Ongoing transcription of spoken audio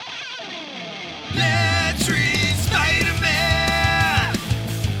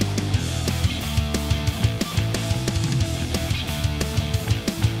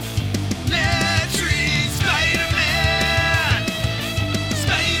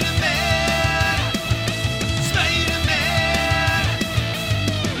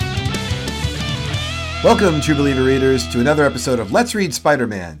Welcome, True Believer readers, to another episode of Let's Read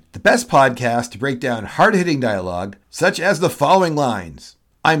Spider-Man, the best podcast to break down hard-hitting dialogue, such as the following lines.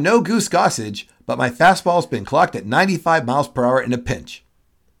 I'm no Goose Gossage, but my fastball's been clocked at 95 miles per hour in a pinch.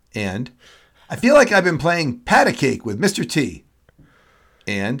 And I feel like I've been playing pat-a-cake with Mr. T.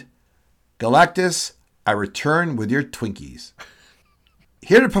 And Galactus, I return with your Twinkies.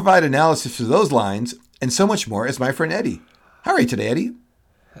 Here to provide analysis for those lines and so much more is my friend Eddie. How are you today, Eddie?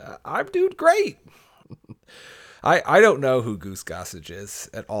 I'm doing great. I don't know who Goose Gossage is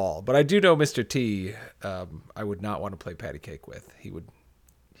at all, but I do know Mr. T. I would not want to play patty cake with. He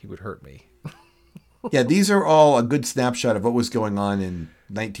would hurt me. Yeah, these are all a good snapshot of what was going on in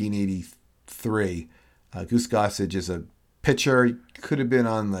 1983. Goose Gossage is a pitcher. Could have been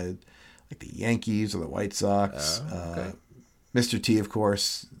on the Yankees or the White Sox. Okay. Mr. T, of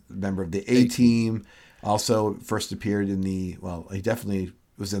course, member of the A-Team. Also first appeared in he definitely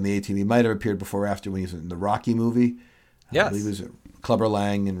was in the A-Team. He might have appeared before or after when he was in the Rocky movie. Yes. I believe he was Clubber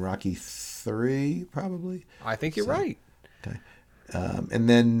Lang in Rocky 3, probably. I think you're right. Okay. And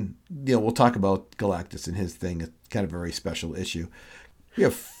then, we'll talk about Galactus and his thing. It's kind of a very special issue. We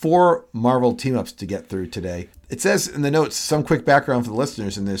have 4 Marvel team-ups to get through today. It says in the notes some quick background for the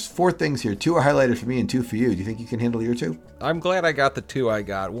listeners, and there's 4 things here. 2 are highlighted for me and 2 for you. Do you think you can handle your 2? I'm glad I got the 2 I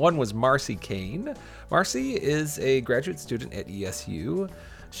got. One was Marcy Kane. Marcy is a graduate student at ESU.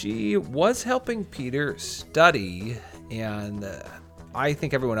 She was helping Peter study, and I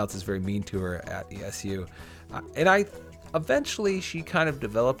think everyone else is very mean to her at ESU. Eventually she kind of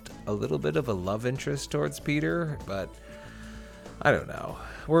developed a little bit of a love interest towards Peter, but I don't know.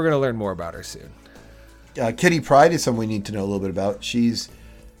 We're going to learn more about her soon. Kitty Pryde is someone we need to know a little bit about. She's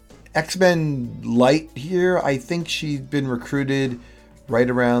X-Men Light here. I think she's been recruited right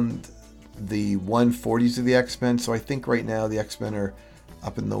around the 140s of the X-Men. So I think right now the X-Men are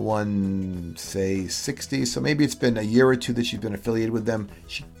up in the 60s. So maybe it's been a year or 2 that she's been affiliated with them.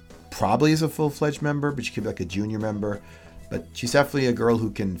 She probably is a full-fledged member, but she could be like a junior member. But she's definitely a girl who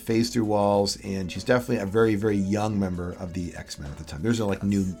can phase through walls, and she's definitely a very, very young member of the X-Men at the time. There's no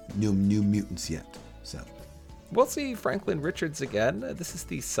new mutants yet. So we'll see Franklin Richards again. This is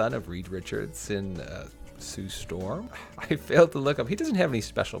the son of Reed Richards in Sue Storm. I failed to look up. He doesn't have any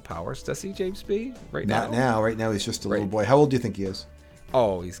special powers, does he, James B? Right now? Not now. Right now he's just a little boy. How old do you think he is?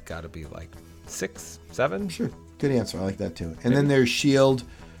 Oh, he's got to be like 6, 7. Sure. Good answer. I like that too. And then there's S.H.I.E.L.D.,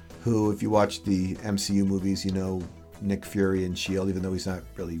 who, if you watch the MCU movies, Nick Fury and S.H.I.E.L.D., even though he's not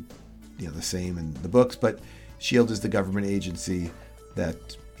really the same in the books, but S.H.I.E.L.D. is the government agency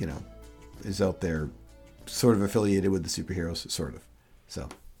that is out there sort of affiliated with the superheroes, sort of. So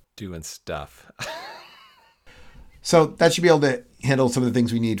doing stuff. So that should be able to handle some of the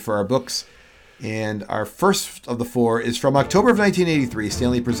things we need for our books. And our first of the 4 is from October of 1983.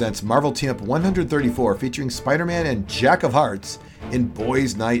 Stanley presents Marvel Team Up 134, featuring Spider-Man and Jack of Hearts in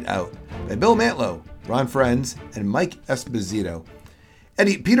Boys Night Out by Bill Mantlo, Ron Frenz, and Mike Esposito.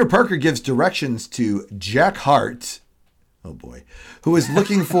 Eddie, Peter Parker gives directions to Jack Hart, oh boy, who is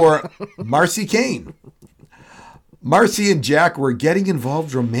looking for Marcy Kane. Marcy and Jack were getting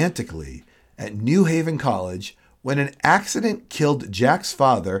involved romantically at New Haven College when an accident killed Jack's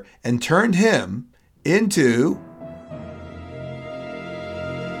father and turned him into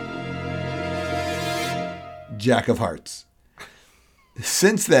Jack of Hearts.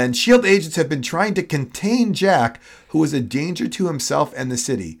 Since then, S.H.I.E.L.D. agents have been trying to contain Jack, who was a danger to himself and the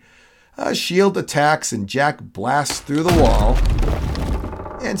city. S.H.I.E.L.D. attacks and Jack blasts through the wall.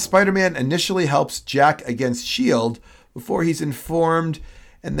 And Spider-Man initially helps Jack against S.H.I.E.L.D. before he's informed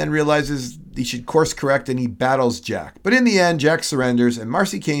and then realizes he should course correct, and he battles Jack. But in the end, Jack surrenders, and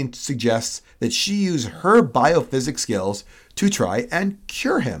Marcy Kane suggests that she use her biophysics skills to try and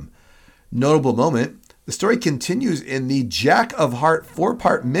cure him. Notable moment, the story continues in the Jack of Heart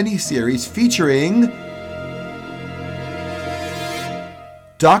 4-part miniseries featuring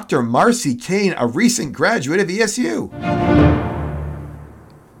Dr. Marcy Kane, a recent graduate of ESU.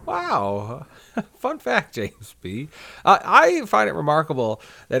 Wow. Fun fact, James B. I find it remarkable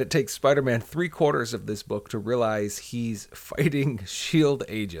that it takes Spider-Man 3/4 of this book to realize he's fighting S.H.I.E.L.D.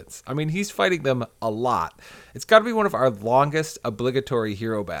 agents. I mean, he's fighting them a lot. It's got to be one of our longest obligatory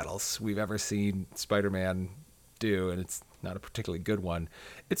hero battles we've ever seen Spider-Man do, and it's not a particularly good one.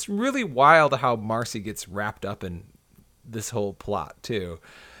 It's really wild how Marcy gets wrapped up in this whole plot, too.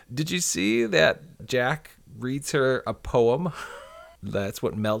 Did you see that Jack reads her a poem? That's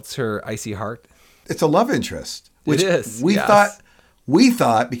what melts her icy heart. It's a love interest. Which it is. We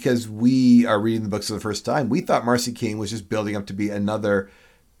thought, because we are reading the books for the first time, we thought Marcy Kane was just building up to be another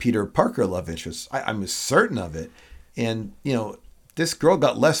Peter Parker love interest. I'm certain of it. And, this girl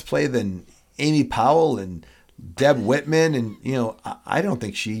got less play than Amy Powell and Deb Whitman. And, I don't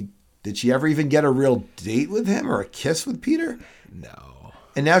think did she ever even get a real date with him or a kiss with Peter? No.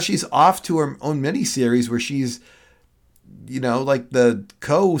 And now she's off to her own miniseries where she's, like the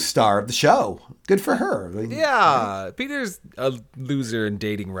co-star of the show. Good for her. Yeah. Peter's a loser in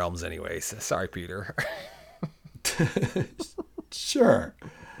dating realms anyways. Sorry, Peter. Sure.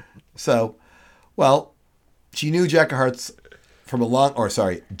 So, well, she knew Jack Hart,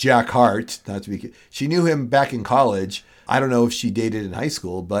 not to be, she knew him back in college. I don't know if she dated in high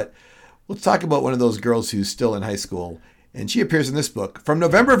school, but let's talk about one of those girls who's still in high school. And she appears in this book. From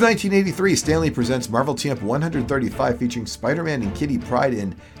November of 1983, Stan Lee presents Marvel Team Up 135 featuring Spider-Man and Kitty Pryde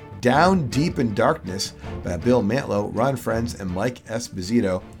in Down Deep in Darkness by Bill Mantlo, Ron Frenz, and Mike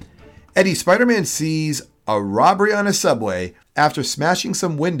Esposito. Eddie, Spider-Man sees a robbery on a subway after smashing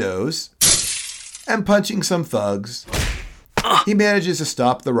some windows and punching some thugs. He manages to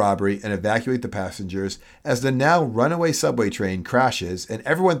stop the robbery and evacuate the passengers as the now runaway subway train crashes and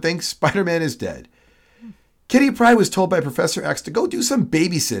everyone thinks Spider-Man is dead. Kitty Pryde was told by Professor X to go do some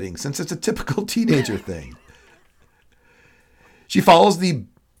babysitting since it's a typical teenager thing. She follows the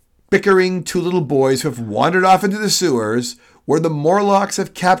bickering two little boys who have wandered off into the sewers where the Morlocks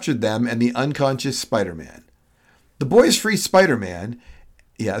have captured them and the unconscious Spider-Man. The boys free Spider-Man.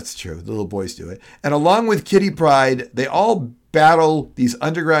 Yeah, that's true. The little boys do it. And along with Kitty Pryde, they all battle these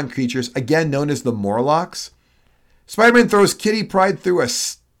underground creatures, again known as the Morlocks. Spider-Man throws Kitty Pryde through a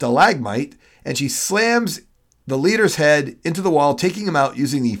stalagmite, and she slams the leader's head into the wall, taking him out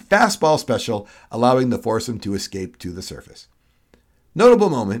using the fastball special, allowing the foursome to escape to the surface. Notable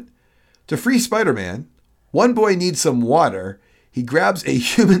moment. To free Spider-Man, one boy needs some water. He grabs a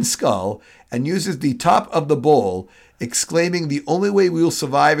human skull and uses the top of the bowl, exclaiming, "The only way we will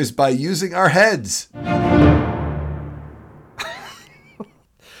survive is by using our heads."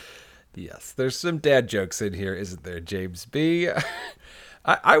 Yes, there's some dad jokes in here, isn't there, James B?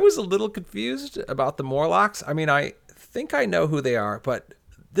 I was a little confused about the Morlocks. I mean, I think I know who they are, but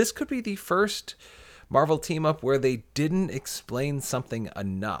this could be the first Marvel team-up where they didn't explain something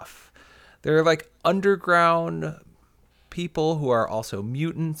enough. They're like underground people who are also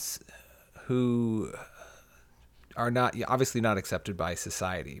mutants who are obviously not accepted by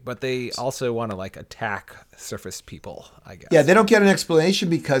society, but they also want to like attack surface people, I guess. Yeah, they don't get an explanation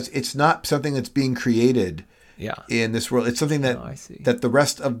because it's not something that's being created in this world. It's something that that the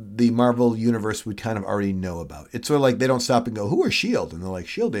rest of the Marvel universe would kind of already know about. It's sort of like they don't stop and go, "Who are S.H.I.E.L.D.?" And they're like,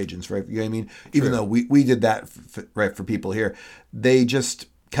 "S.H.I.E.L.D. agents," right? You know what I mean? True. Even though we did that for people here. They just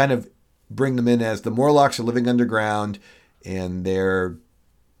kind of bring them in as the Morlocks are living underground and they're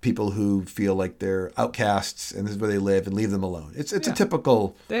people who feel like they're outcasts and this is where they live and leave them alone. It's a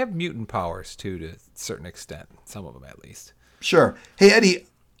typical... They have mutant powers too, to a certain extent. Some of them at least. Sure. Hey, Eddie,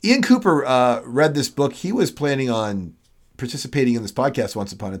 Ian Cooper read this book. He was planning on participating in this podcast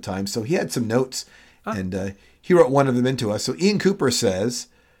once upon a time, so he had some notes and he wrote one of them into us. So Ian Cooper says,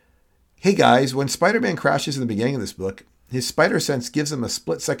 "Hey guys, when Spider-Man crashes in the beginning of this book, his spider sense gives him a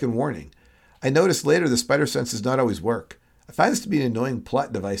split-second warning. I noticed later the spider sense does not always work. I find this to be an annoying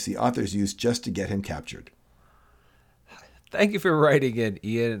plot device the authors use just to get him captured." Thank you for writing in,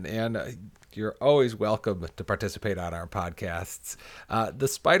 Ian, and you're always welcome to participate on our podcasts. The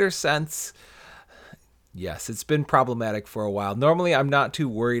spider sense, yes, it's been problematic for a while. Normally, I'm not too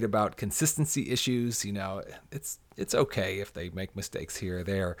worried about consistency issues. You know, it's okay if they make mistakes here or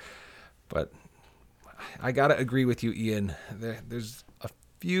there, but I gotta agree with you, Ian. There's a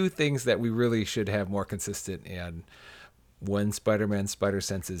few things that we really should have more consistent, and when Spider-Man's spider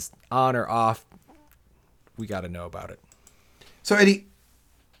sense is on or off, we got to know about it. So, Eddie,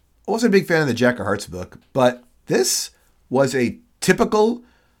 I wasn't a big fan of the Jack of Hearts book, but this was a typical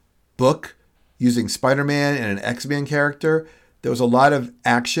book using Spider-Man and an X-Men character. There was a lot of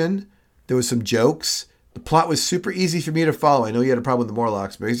action. There was some jokes. The plot was super easy for me to follow. I know you had a problem with the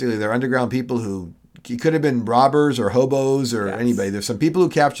Morlocks. Basically, they're underground people who... It could have been robbers or hobos or anybody. There's some people who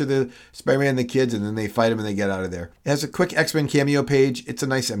capture the Spider-Man and the kids, and then they fight them and they get out of there. It has a quick X-Men cameo page. It's a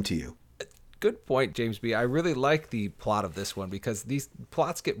nice MTU. Good point, James B. I really like the plot of this one because these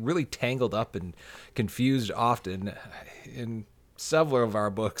plots get really tangled up and confused often in several of our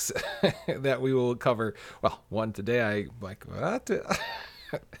books that we will cover. Well, one today, I like, what?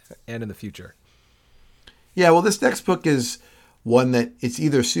 And in the future. Yeah, well, this next book is one that it's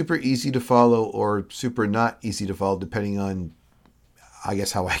either super easy to follow or super not easy to follow, depending on, I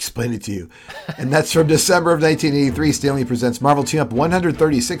guess, how I explain it to you. And that's from December of 1983. Stan Lee presents Marvel Team Up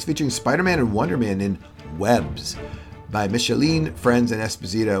 136, featuring Spider-Man and Wonder Man in Webs by Micheline, Frenz, and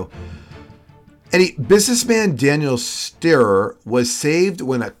Esposito. Eddie, businessman Daniel Steerer was saved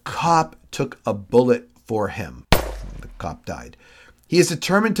when a cop took a bullet for him. The cop died. He is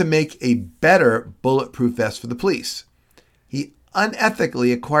determined to make a better bulletproof vest for the police. He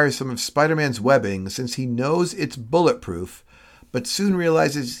unethically acquires some of Spider-Man's webbing since he knows it's bulletproof, but soon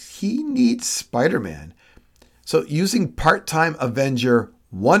realizes he needs Spider-Man. So using part-time Avenger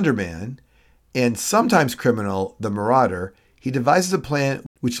Wonder Man and sometimes criminal the Marauder, he devises a plan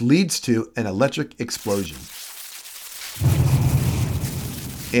which leads to an electric explosion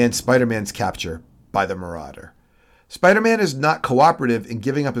and Spider-Man's capture by the Marauder. Spider-Man is not cooperative in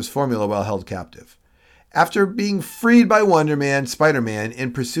giving up his formula while held captive. After being freed by Wonder Man, Spider-Man,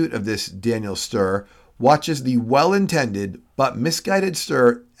 in pursuit of this Daniel Steyr, watches the well-intended but misguided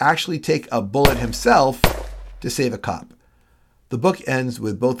Steyr actually take a bullet himself to save a cop. The book ends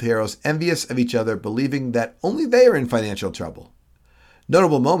with both heroes envious of each other, believing that only they are in financial trouble.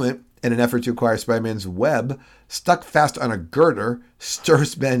 Notable moment, in an effort to acquire Spider-Man's web, stuck fast on a girder,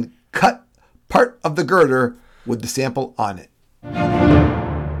 Steyr's men cut part of the girder with the sample on it.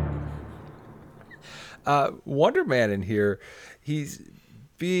 Wonder Man in here, he's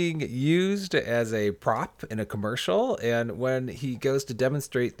being used as a prop in a commercial, and when he goes to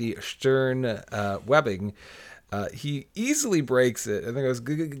demonstrate the Stern webbing, he easily breaks it and then goes,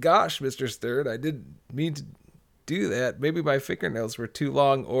 "Gosh, Mr. Stern, I didn't mean to do that. Maybe my fingernails were too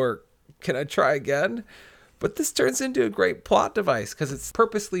long, or can I try again?" But this turns into a great plot device because it's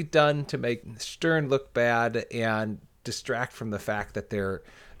purposely done to make Stern look bad and distract from the fact that they're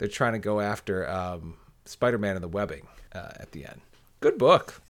trying to go after Spider-Man and the webbing at the end. Good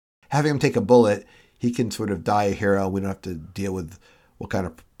book. Having him take a bullet, he can sort of die a hero. We don't have to deal with what kind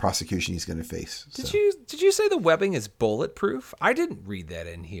of prosecution he's going to face. Did you say the webbing is bulletproof? I didn't read that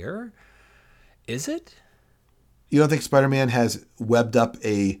in here. Is it? You don't think Spider-Man has webbed up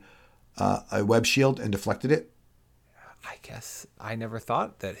a web shield and deflected it? I guess I never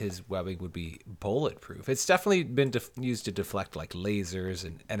thought that his webbing would be bulletproof. It's definitely been used to deflect like lasers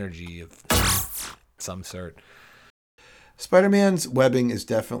and energy of some sort. Spider-Man's webbing is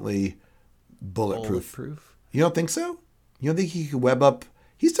definitely bulletproof. You don't think so? You don't think he could web up?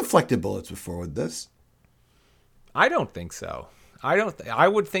 He's deflected bullets before with this. I don't think so. I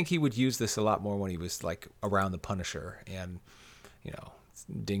would think he would use this a lot more when he was like around the Punisher and,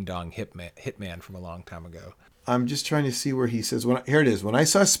 Ding Dong Hitman from a long time ago. I'm just trying to see where he says, here it is. When I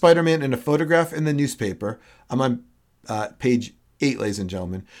saw Spider-Man in a photograph in the newspaper, I'm on page 8, ladies and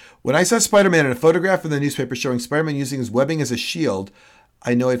gentlemen. When I saw Spider-Man in a photograph in the newspaper showing Spider-Man using his webbing as a shield,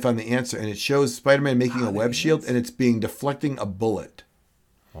 I know I found the answer. And it shows Spider-Man making a web shield, and it's deflecting a bullet.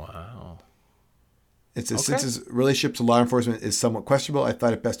 Wow. It says, Since his relationship to law enforcement is somewhat questionable, I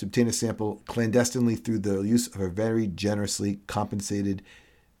thought it best to obtain a sample clandestinely through the use of a very generously compensated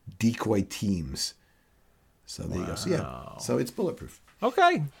decoy teams. So there you go. So yeah, so it's bulletproof.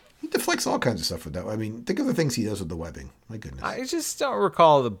 Okay. He deflects all kinds of stuff with that. I mean, think of the things he does with the webbing. My goodness. I just don't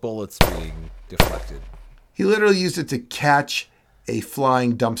recall the bullets being deflected. He literally used it to catch a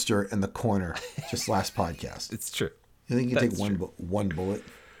flying dumpster in the corner just last podcast. It's true. You think you can take one bullet?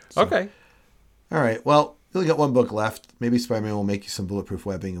 So. Okay. All right. Well, we only got one book left. Maybe Spider-Man will make you some bulletproof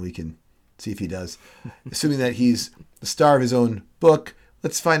webbing, and we can see if he does. Assuming that he's the star of his own book,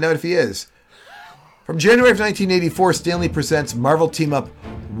 let's find out if he is. From January of 1984, Stanley presents Marvel Team Up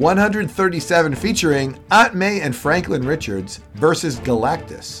 137 featuring Aunt May and Franklin Richards versus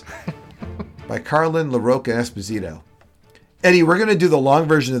Galactus by Carlin, LaRocca, and Esposito. Eddie, we're going to do the long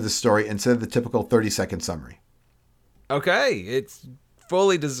version of this story instead of the typical 30-second summary. Okay. It's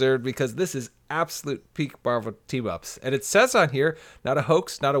fully deserved because this is absolute peak Marvel team-ups. And it says on here, not a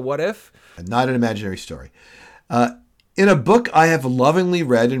hoax, not a what if. And not an imaginary story. In a book I have lovingly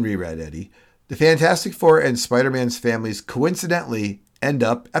read and reread, Eddie, the Fantastic Four and Spider-Man's families coincidentally end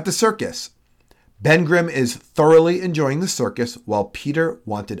up at the circus. Ben Grimm is thoroughly enjoying the circus, while Peter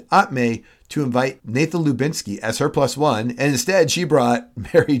wanted Aunt May to invite Nathan Lubinsky as her +1, and instead she brought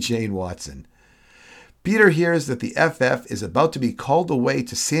Mary Jane Watson. Peter hears that the FF is about to be called away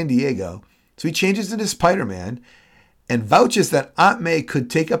to San Diego, so he changes into Spider-Man and vouches that Aunt May could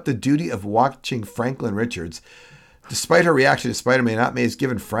take up the duty of watching Franklin Richards. Despite her reaction to Spider-Man, Aunt May is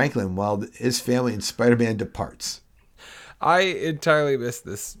given Franklin while his family and Spider-Man departs. I entirely missed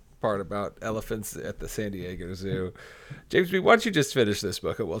this part about elephants at the San Diego Zoo. James B., why don't you just finish this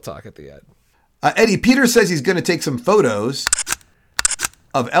book and we'll talk at the end. Eddie, Peter says he's going to take some photos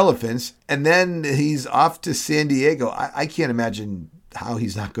of elephants, and then he's off to San Diego. I can't imagine how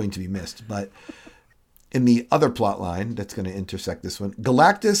he's not going to be missed. But in the other plot line that's going to intersect this one,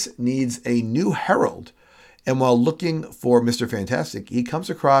 Galactus needs a new herald. And while looking for Mr. Fantastic, he comes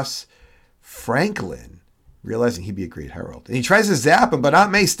across Franklin. realizing he'd be a great herald. And he tries to zap him, but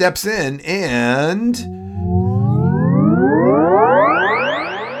Aunt May steps in and...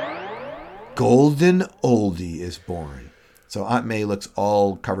 Golden Oldie is born. So Aunt May looks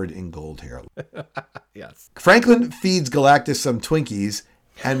all covered in gold hair. Yes. Franklin feeds Galactus some Twinkies,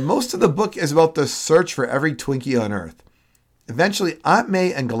 and most of the book is about the search for every Twinkie on Earth. Eventually, Aunt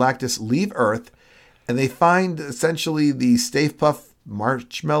May and Galactus leave Earth, and they find essentially the Stay Puft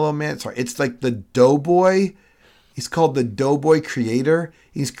Marshmallow Man. Sorry, it's like the Doughboy. He's called the Doughboy Creator.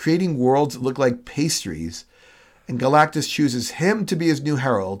 He's creating worlds that look like pastries. And Galactus chooses him to be his new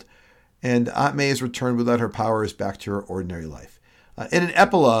herald. And Aunt May is returned without her powers back to her ordinary life. In an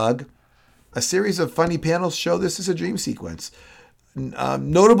epilogue, a series of funny panels show this is a dream sequence.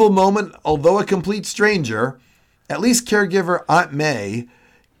 Notable moment, although a complete stranger, at least caregiver Aunt May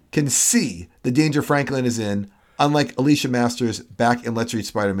can see the danger Franklin is in, unlike Alicia Masters back in Let's Read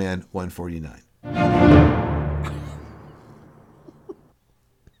Spider-Man 149.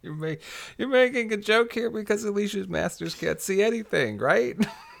 You're making a joke here because Alicia Masters can't see anything, right?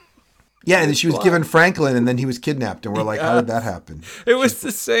 Yeah, and she was given Franklin, and then he was kidnapped, and we're like, how did that happen? It was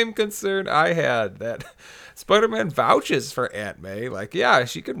the same concern I had, that Spider-Man vouches for Aunt May. Like, yeah,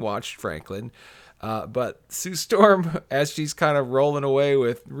 she can watch Franklin. But Sue Storm, as she's kind of rolling away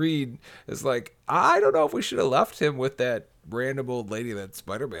with Reed, is like, I don't know if we should have left him with that random old lady that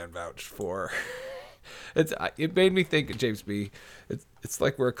Spider-Man vouched for. It made me think, James B., it's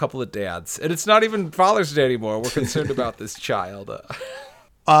like we're a couple of dads. And it's not even Father's Day anymore. We're concerned about this child.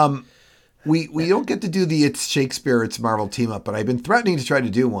 We don't get to do the It's Shakespeare, It's Marvel team up, but I've been threatening to try to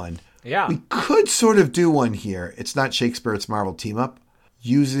do one. Yeah. We could sort of do one here. It's not Shakespeare, It's Marvel team up,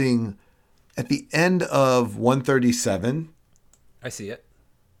 using at the end of 137. I see it.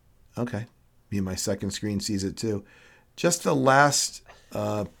 Okay. Me and my second screen sees it too. Just the last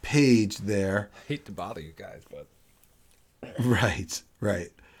page there. I hate to bother you guys, but... Right.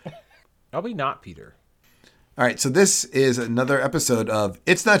 I'll be not Peter. All right, so this is another episode of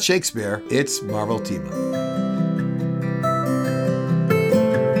It's Not Shakespeare, It's Marvel Team Up.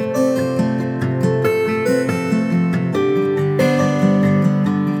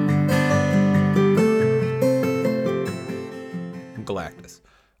 Galactus.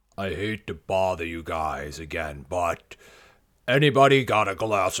 I hate to bother you guys again, but anybody got a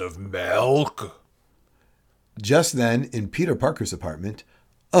glass of milk? Just then, in Peter Parker's apartment,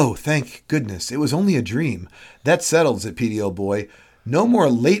 oh, thank goodness, it was only a dream. That settles it, Petey, old boy. No more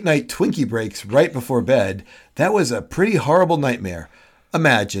late-night Twinkie breaks right before bed. That was a pretty horrible nightmare.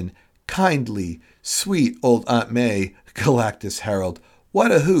 Imagine, kindly, sweet old Aunt May, Galactus Herald.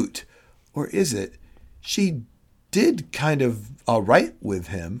 What a hoot. Or is it? She did kind of all right with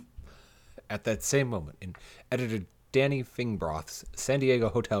him. At that same moment, in editor Danny Fingbroth's San Diego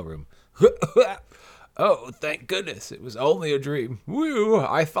hotel room. Oh, thank goodness, it was only a dream. Woo!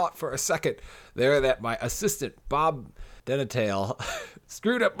 I thought for a second there that my assistant, Bob Denatail,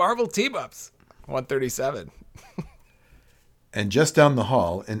 screwed up Marvel team-ups. 137. And just down the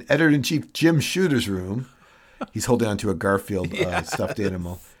hall, in editor-in-chief Jim Shooter's room, he's holding onto a Garfield stuffed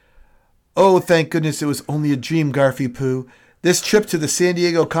animal. Oh, thank goodness it was only a dream, Garfy Poo. This trip to the San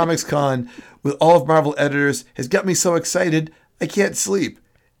Diego Comics Con with all of Marvel editors has got me so excited I can't sleep.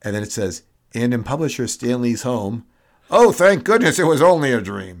 And then it says, and in publisher Stanley's home, oh, thank goodness it was only a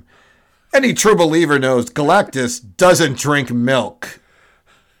dream. Any true believer knows Galactus doesn't drink milk.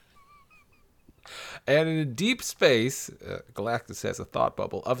 And in deep space, Galactus has a thought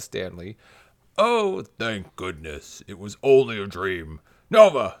bubble of Stanley. Oh, thank goodness it was only a dream.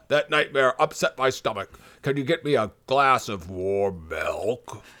 Nova, that nightmare upset my stomach. Can you get me a glass of warm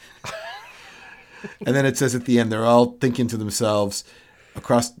milk? And then it says at the end, they're all thinking to themselves,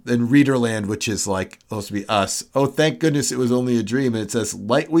 across in Readerland, which is like supposed to be us. Oh, thank goodness it was only a dream. And it says,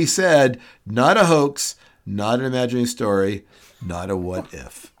 like we said, not a hoax, not an imaginary story, not a what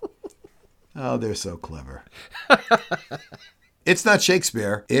if. Oh, they're so clever. It's not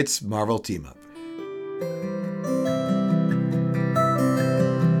Shakespeare. It's Marvel Team Up.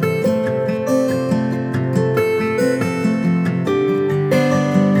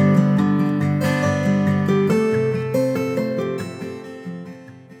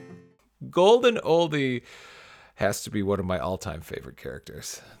 Golden Oldie has to be one of my all-time favorite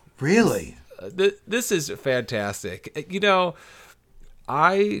characters. Really? This is fantastic. You know,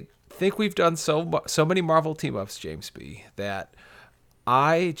 I think we've done so many Marvel team-ups, James B., that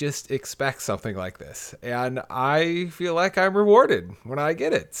I just expect something like this. And I feel like I'm rewarded when I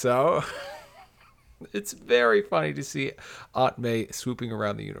get it. So it's very funny to see Aunt May swooping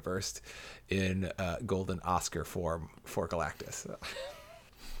around the universe in golden Oscar form for Galactus.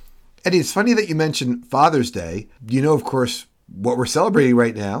 Eddie, it's funny that you mentioned Father's Day. You know, of course, what we're celebrating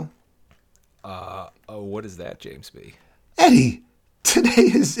right now. What is that, James B? Eddie, today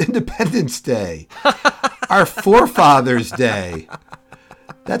is Independence Day. Our Forefathers' Day.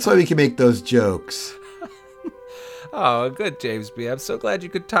 That's why we can make those jokes. Oh, good, James B. I'm so glad you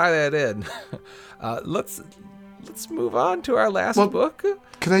could tie that in. Let's move on to our last book.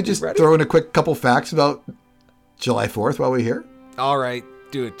 Can I just throw in a quick couple facts about July 4th while we're here? All right.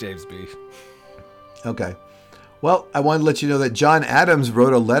 Do it, James B. Okay. Well, I wanted to let you know that John Adams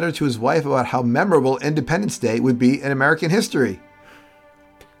wrote a letter to his wife about how memorable Independence Day would be in American history.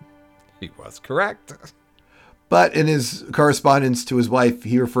 He was correct. But in his correspondence to his wife,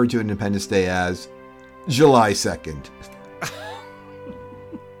 he referred to Independence Day as July 2nd.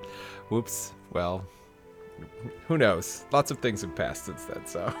 Whoops. Well, who knows? Lots of things have passed since then,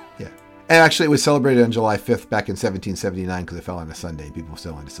 so. Yeah. And actually, it was celebrated on July 5th back in 1779 because it fell on a Sunday. People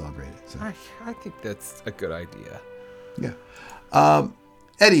still wanted to celebrate it. So. I think that's a good idea. Yeah.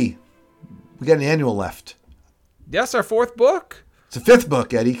 Eddie, we got an annual left. Yes, our fourth book. It's the fifth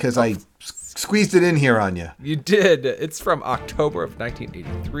book, Eddie, because I squeezed it in here on you. You did. It's from October of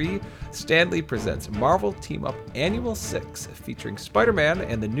 1983. Stan Lee presents Marvel Team Up Annual 6, featuring Spider-Man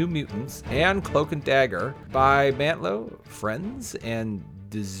and the New Mutants and Cloak and Dagger by Mantlo, Friends, and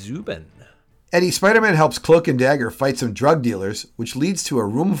Dzubin. Eddie, Spider-Man helps Cloak and Dagger fight some drug dealers, which leads to a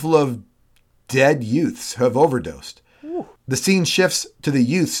room full of dead youths who have overdosed. Ooh. The scene shifts to the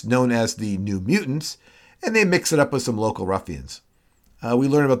youths known as the New Mutants, and they mix it up with some local ruffians. We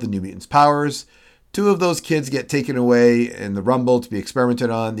learn about the New Mutants' powers. 2 of those kids get taken away in the Rumble to be experimented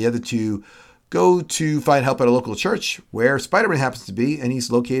on. The other 2 go to find help at a local church where Spider-Man happens to be, and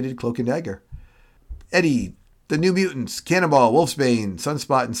he's located Cloak and Dagger. Eddie, the New Mutants, Cannonball, Wolfsbane,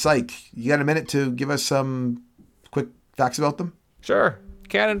 Sunspot, and Psyche. You got a minute to give us some quick facts about them? Sure.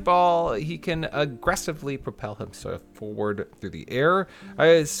 Cannonball, he can aggressively propel himself forward through the air. I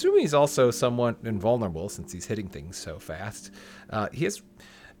assume he's also somewhat invulnerable since he's hitting things so fast. He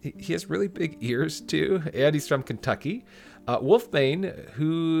has really big ears too, and he's from Kentucky. Wolfbane,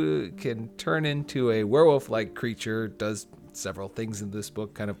 who can turn into a werewolf-like creature, does several things in this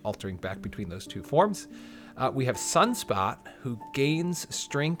book, kind of altering back between those 2 forms. We have Sunspot, who gains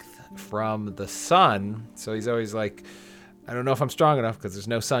strength from the sun, so he's always like, I don't know if I'm strong enough because there's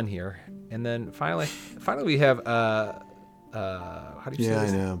no sun here. And then finally we have how do you say this? Yeah,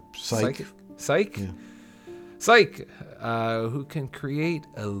 I know. Psyche. Yeah. Psyche, who can create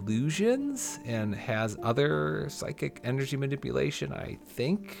illusions and has other psychic energy manipulation, I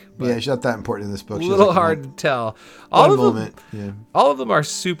think. But yeah, she's not that important in this book. A little hard to tell. All of them are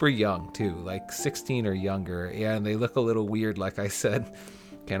super young too, like 16 or younger, and they look a little weird. Like I said,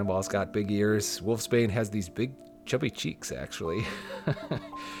 Cannonball's got big ears. Wolfsbane has these big chubby cheeks, actually.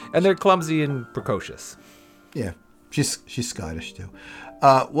 And they're clumsy and precocious. Yeah, she's Scottish, too.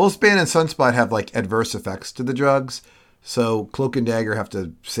 Wolfsbane and Sunspot have, like, adverse effects to the drugs, so Cloak and Dagger have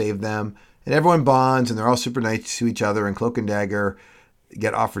to save them. And everyone bonds, and they're all super nice to each other, and Cloak and Dagger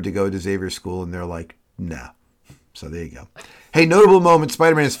get offered to go to Xavier's school, and they're like, nah. So there you go. Hey, notable moment,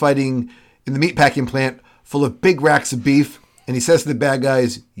 Spider-Man is fighting in the meatpacking plant full of big racks of beef, and he says to the bad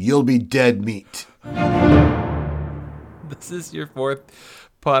guys, "You'll be dead meat." This is your fourth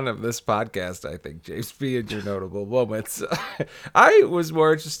pun of this podcast, I think, James B. and your notable moments. I was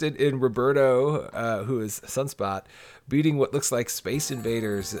more interested in Roberto, who is Sunspot, beating what looks like space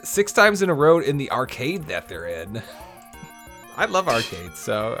invaders 6 times in a row in the arcade that they're in. I love arcades,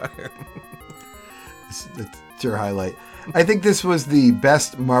 so... That's your highlight. I think this was the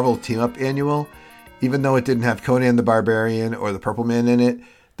best Marvel team-up annual, even though it didn't have Conan the Barbarian or the Purple Man in it.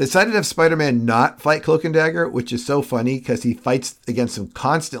 They decided to have Spider-Man not fight Cloak and Dagger, which is so funny because he fights against him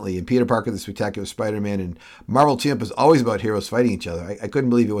constantly in Peter Parker, the Spectacular Spider-Man, and Marvel Team-Up is always about heroes fighting each other. I couldn't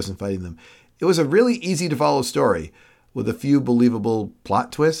believe he wasn't fighting them. It was a really easy-to-follow story with a few believable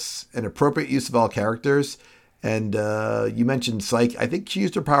plot twists and appropriate use of all characters. And you mentioned Psyche. I think she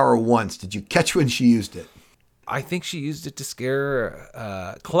used her power once. Did you catch when she used it? I think she used it to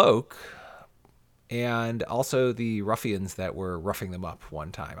scare Cloak and also the ruffians that were roughing them up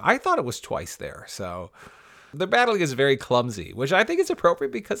one time. I thought it was twice there. So the battling is very clumsy, which I think is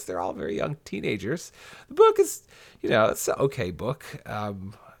appropriate because they're all very young teenagers. The book is, it's an okay book.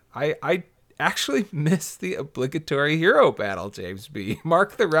 I actually missed the obligatory hero battle, James B.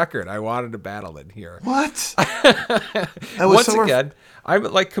 Mark the record. I wanted a battle in here. What? Once again, I'm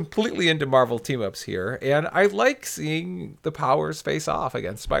like completely into Marvel team-ups here, and I like seeing the powers face off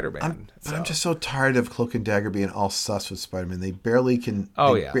against Spider-Man. I'm just so tired of Cloak and Dagger being all sus with Spider-Man. They barely can...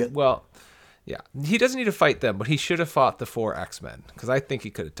 Well, Yeah, he doesn't need to fight them, but he should have fought the 4 X-Men, because I think he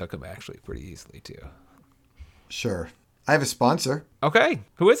could have took them actually pretty easily too. Sure. I have a sponsor. Okay,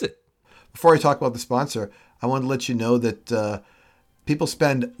 who is it? Before I talk about the sponsor, I want to let you know that people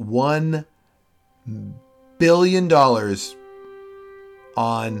spend $1 billion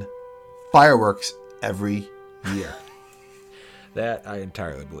on fireworks every year. That I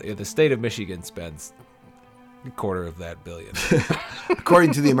entirely believe. The state of Michigan spends a quarter of that billion.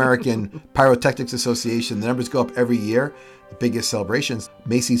 According to the American Pyrotechnics Association, the numbers go up every year. The biggest celebrations,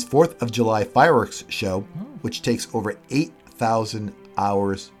 Macy's 4th of July fireworks show, which takes over 8,000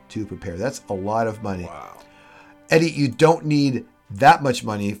 hours to prepare. That's a lot of money. Wow. Eddie, you don't need that much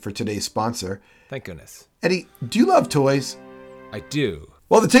money for today's sponsor. Thank goodness. Eddie, do you love toys? I do.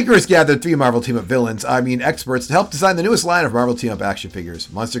 Well, the Tinkerers gathered 3 Marvel Team-Up villains, experts, to help design the newest line of Marvel Team-Up action figures.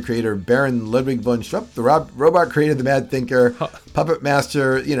 Monster creator Baron Ludwig von Schrupp, the robot creator the Mad Thinker, Puppet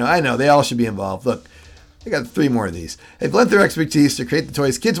Master, I know, they all should be involved. Look, I got 3 more of these. They've lent their expertise to create the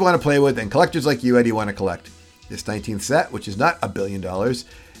toys kids want to play with and collectors like you, Eddie, want to collect. This 19th set, which is not $1 billion,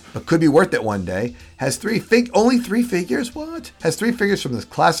 but could be worth it one day, has only 3 figures? What? Has 3 figures from this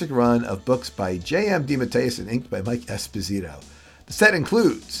classic run of books by J.M. DeMatteis and inked by Mike Esposito. The set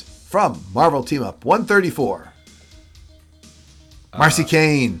includes, from Marvel Team-Up 134, Marcy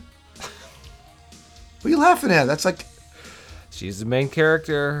Kane. What are you laughing at? That's like... She's the main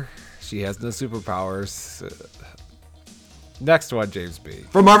character. She has no superpowers. Next one, James B.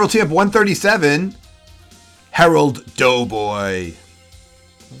 From Marvel Team-Up 137, Harold Doughboy.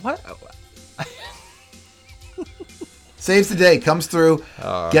 What? Saves the day, comes through,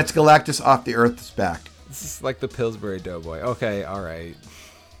 gets Galactus off the Earth's back. This is like the Pillsbury Doughboy. Okay, all right.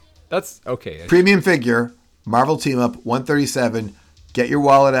 That's okay. Premium figure, Marvel Team-Up 137. Get your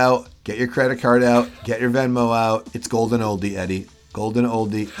wallet out, get your credit card out, get your Venmo out. It's Golden Oldie, Eddie. Golden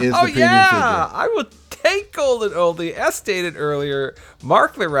Oldie is the premium figure. I will take Golden Oldie. As stated earlier,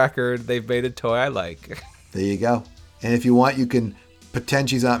 mark the record. They've made a toy I like. There you go. And if you want, you can pretend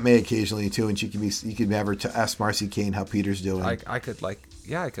she's Aunt May occasionally too, and you can have her to ask Marcy Kane how Peter's doing. I could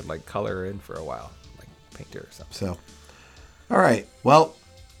color her in for a while, like paint her or something. So, all right. Well,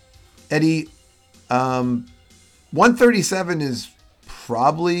 Eddie, 137 is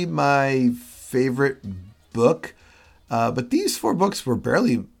probably my favorite book, but these 4 books were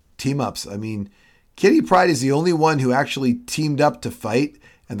barely team-ups. I mean, Kitty Pryde is the only one who actually teamed up to fight,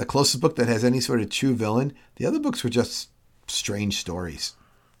 and the closest book that has any sort of true villain. The other books were just strange stories.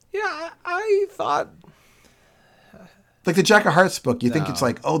 Yeah, I thought... Like the Jack of Hearts book, you think it's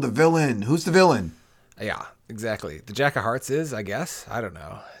like, oh, the villain. Who's the villain? Yeah, exactly. The Jack of Hearts is, I guess. I don't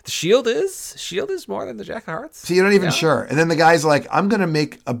know. The Shield is? Shield is more than the Jack of Hearts? So you're not even sure. And then the guy's like, I'm going to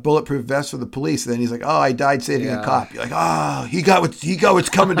make a bulletproof vest for the police. And then he's like, oh, I died saving a cop. You're like, oh, he got what's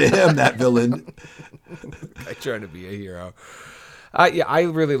coming to him, that villain. I'm trying to be a hero. I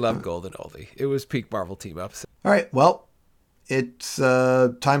really love Golden Oldie. It was peak Marvel team-ups. All right, well, it's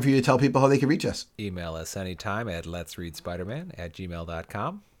time for you to tell people how they can reach us. Email us anytime at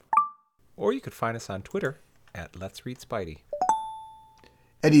letsreadspiderman@gmail.com. Or you could find us on Twitter at Let's Read Spidey.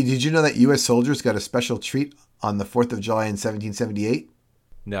 Eddie, did you know that U.S. soldiers got a special treat on the 4th of July in 1778?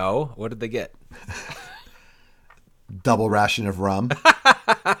 No. What did they get? Double ration of rum.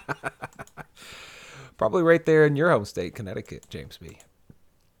 Probably right there in your home state, Connecticut, James B.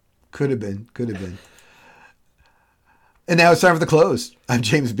 Could have been. And now it's time for the close. I'm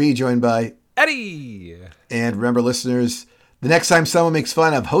James B., joined by Eddie. And remember, listeners, the next time someone makes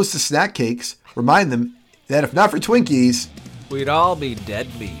fun of Hostess snack cakes, remind them that if not for Twinkies, we'd all be dead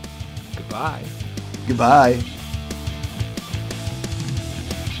meat. Goodbye. Goodbye.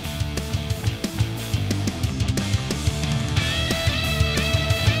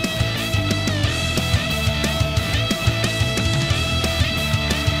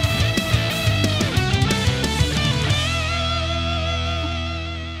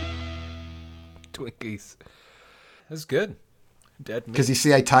 Twinkies. That's good. Dead meat. Because you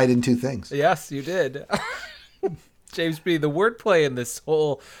see, I tied in 2 things. Yes, you did. James B., the wordplay in this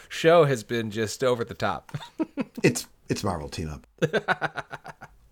whole show has been just over the top. It's Marvel Team-Up.